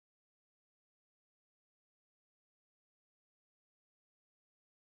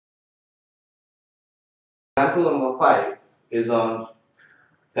Example number 5 is on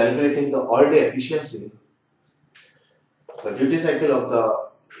calculating the all-day efficiency. The duty cycle of the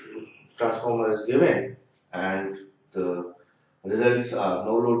transformer is given and the results are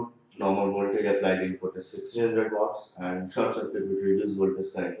no load, normal voltage applied input is 1600 watts and short circuit with reduced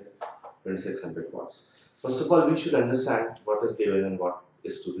voltage current is 2600 watts. First of all, we should understand what is given and what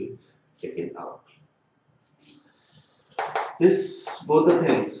is to be taken out. Both the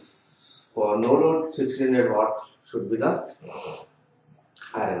things for no load 1600 watt should be the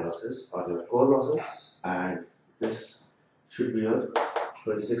iron losses or your core losses, and this should be your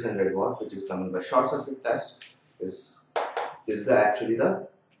 2600 watt, which is coming by short circuit test. Is actually the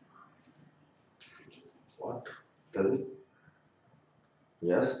what? Tell me.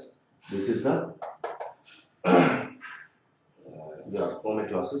 Yes, this is the your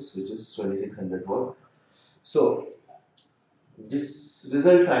ohmic losses, which is 2600 watt. So this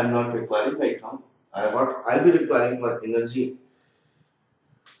result I am not requiring right now. What I'll be requiring for energy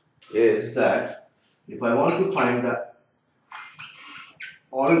is that if I want to find the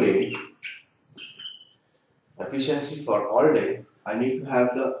all day efficiency for all day, I need to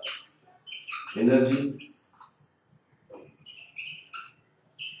have the energy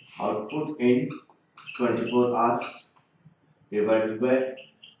output in 24 hours divided by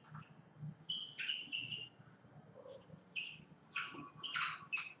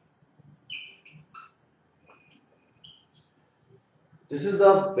this is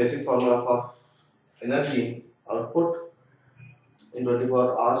the basic formula for energy output in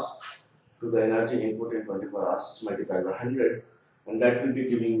 24 hours to the energy input in 24 hours multiplied by 100, and that will be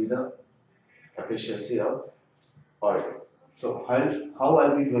giving me the efficiency of all day. So how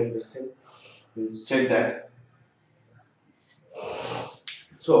I'll be doing this thing? Let's check that.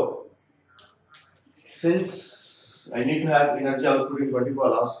 So since I need to have energy output in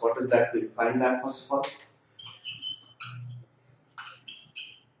 24 hours, what is that? We'll find that first of all.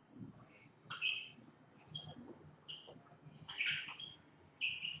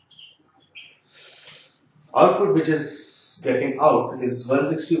 Output which is getting out is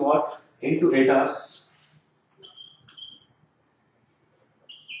 160 watt into 8 hours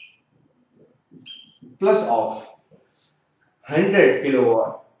plus of 100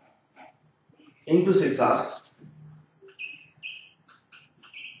 kilowatt into 6 hours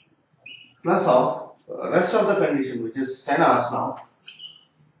plus of rest of the condition, which is 10 hours now.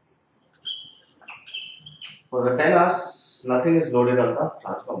 For the 10 hours, nothing is loaded on the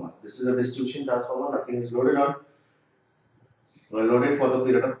transformer. This is a distribution transformer, nothing is loaded loaded for the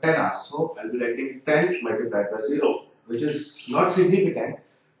period of 10 hours. So I will be writing 10 multiplied by 0, which is not significant,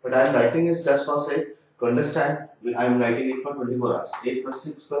 but I am writing it just for sake to understand. I am writing it for 24 hours. 8 plus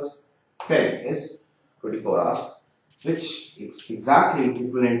 6 plus 10 is 24 hours, which is exactly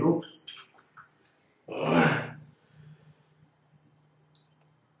equivalent to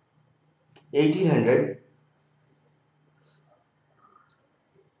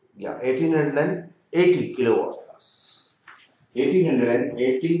 1880 kilowatt hours.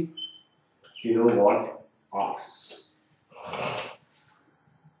 1880 kilowatt hours.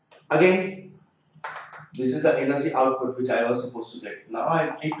 Again, this is the energy output which I was supposed to get. Now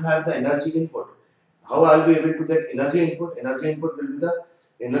I need to have the energy input. How I will be able to get energy input? Energy input will be the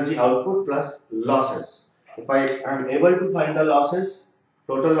energy output plus losses. If I am able to find the losses,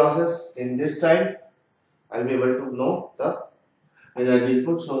 total losses in this time, I will be able to know the energy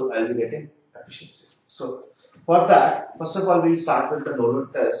input, so I will be getting efficiency. So for that, first of all, we will start with the no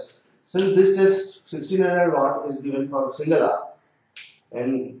load test. Since this test 1600 watt is given for single hour,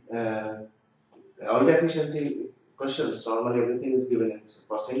 and all the efficiency questions, normally everything is given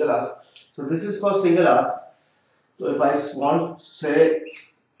for single hour. So this is for single hour. So if I want, say,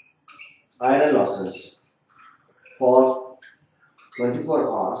 iron losses for 24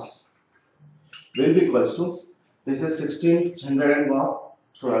 hours will be equals to, this is 1600 watt,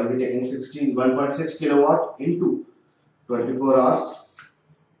 so I will be taking 1.6 kilowatt into 24 hours.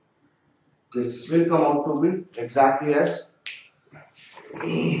 This will come out to be exactly as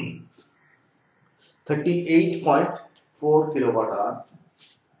 38.4 kilowatt hour.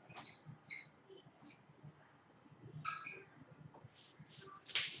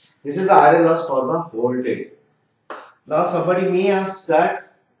 This is the iron loss for the whole day. Now somebody may ask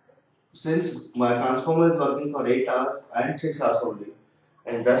that, since my transformer is working for 8 hours and 6 hours only,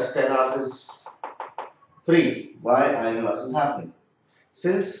 and just 10 hours is free, why iron loss is happening?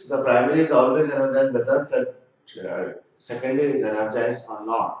 Since the primary is always energized, whether the secondary is energized or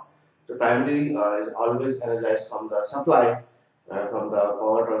not, the primary is always energized from the supply, from the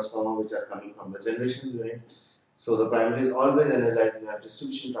power transformer which are coming from the generation unit. So the primary is always energized in a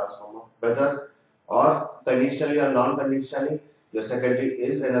distribution transformer, whether or conventionally or non-conventionally, your secondary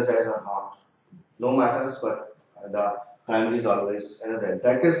is energized or not. No matters, but the primary is always energized.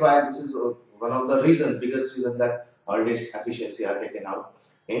 That is why this is one of the biggest reason that voltage efficiency are taken out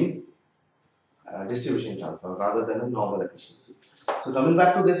in distribution transformer rather than a normal efficiency. So coming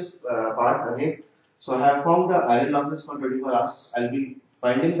back to this part again, so I have found the iron losses for 24 hours. I will be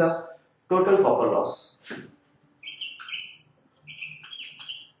finding the total copper loss.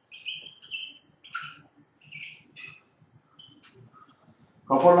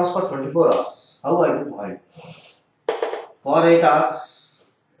 Copper loss for 24 hours. How I will find? For 8 hours,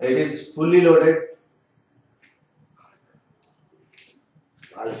 it is fully loaded.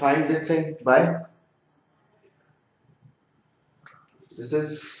 I'll find this thing by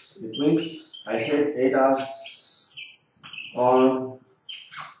it means I said 8 hours on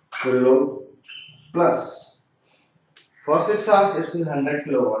full load plus for 6 hours it's in 100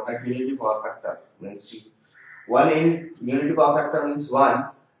 kilowatt at unity power factor means 1 in unity power factor means 1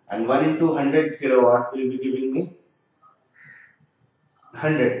 and 1 into 100 kilowatt will be giving me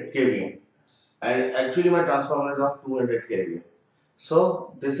 100 kVA and actually my transformer is of 200 kVA.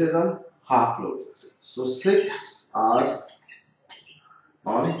 So this is on half load. So 6 hours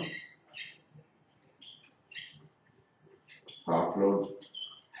on half load.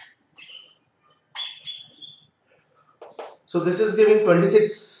 So this is giving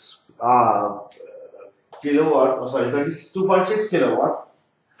 26 kilowatt, 2.6 kilowatt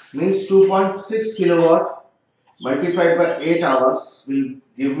means 2.6 kilowatt multiplied by 8 hours will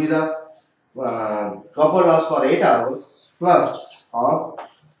give me the copper loss for 8 hours plus of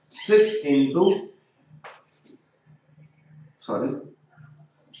 6 into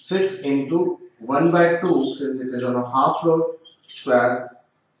 1 by 2 since it is on a half load square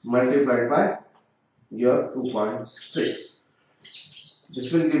multiplied by your 2.6.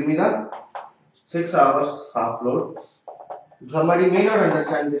 This will give me the 6 hours half load. If somebody may not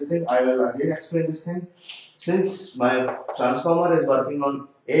understand this thing, I will again explain this thing. Since my transformer is working on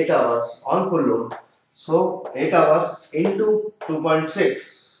 8 hours on full load, so 8 hours into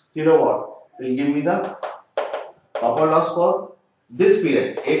 2.6 kilowatt will give me the copper loss for this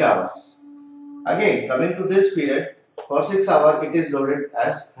period, 8 hours. Again, coming to this period, for 6 hours it is loaded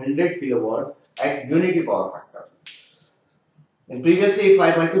as 100 kilowatt at unity power factor. And previously, if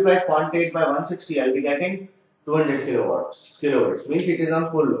I multiply 0.8 by 160, I will be getting 200 kilowatts. Means it is on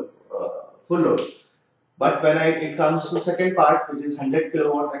full load. But when it comes to second part, which is 100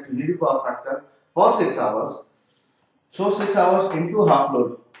 kilowatt at unity power factor for 6 hours, so 6 hours into half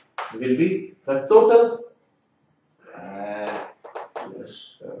load will be the total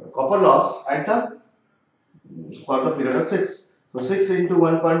copper loss at for the period of 6. So 6 into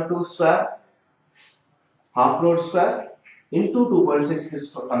 1.2 square, half load square into 2.6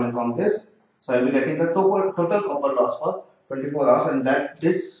 is coming from this. So I will be getting the total copper loss for 24 hours, and that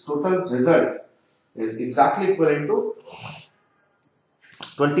this total result is exactly equivalent to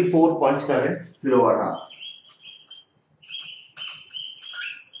 24.7 kilowatt hour.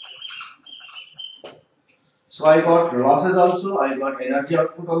 So I got losses also, I got energy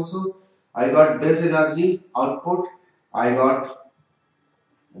output also, I got this energy output, I got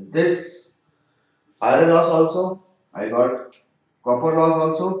this iron loss also, I got copper loss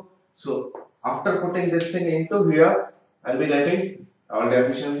also. So after putting this thing into here, I will be getting all the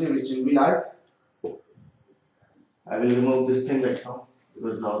efficiency which will be like. I will remove this thing right now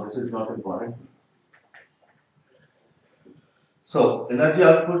because now this is not important. So energy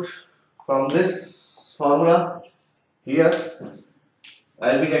output from this formula here,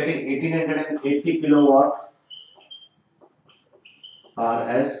 I will be getting 1880 kilowatt hour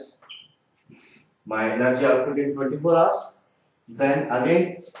as my energy output in 24 hours. Then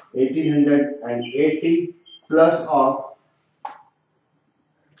again 1880 plus of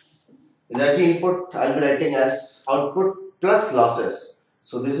energy input I will be writing as output plus losses.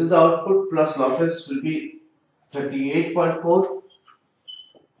 So this is the output plus losses will be 38.4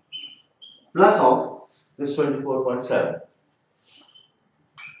 plus of this 24.7.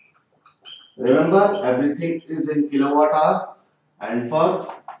 Remember, everything is in kilowatt hour, and for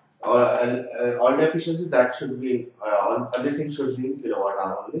all the efficiency that should be everything should be in kilowatt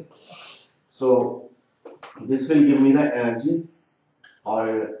hour only. So this will give me the energy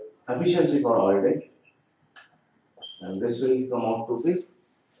or efficiency for all day, and this will come out to be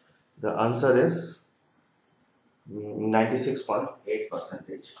the answer is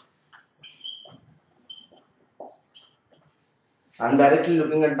 96.8%. I am directly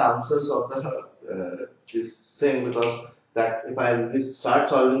looking at the answers of the this thing because that if I will start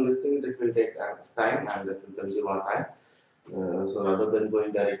solving this thing, it will take time and it will consume our time. So rather than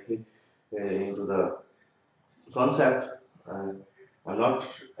going directly into the concept. I'm not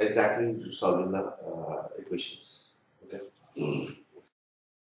exactly solving the equations. Okay.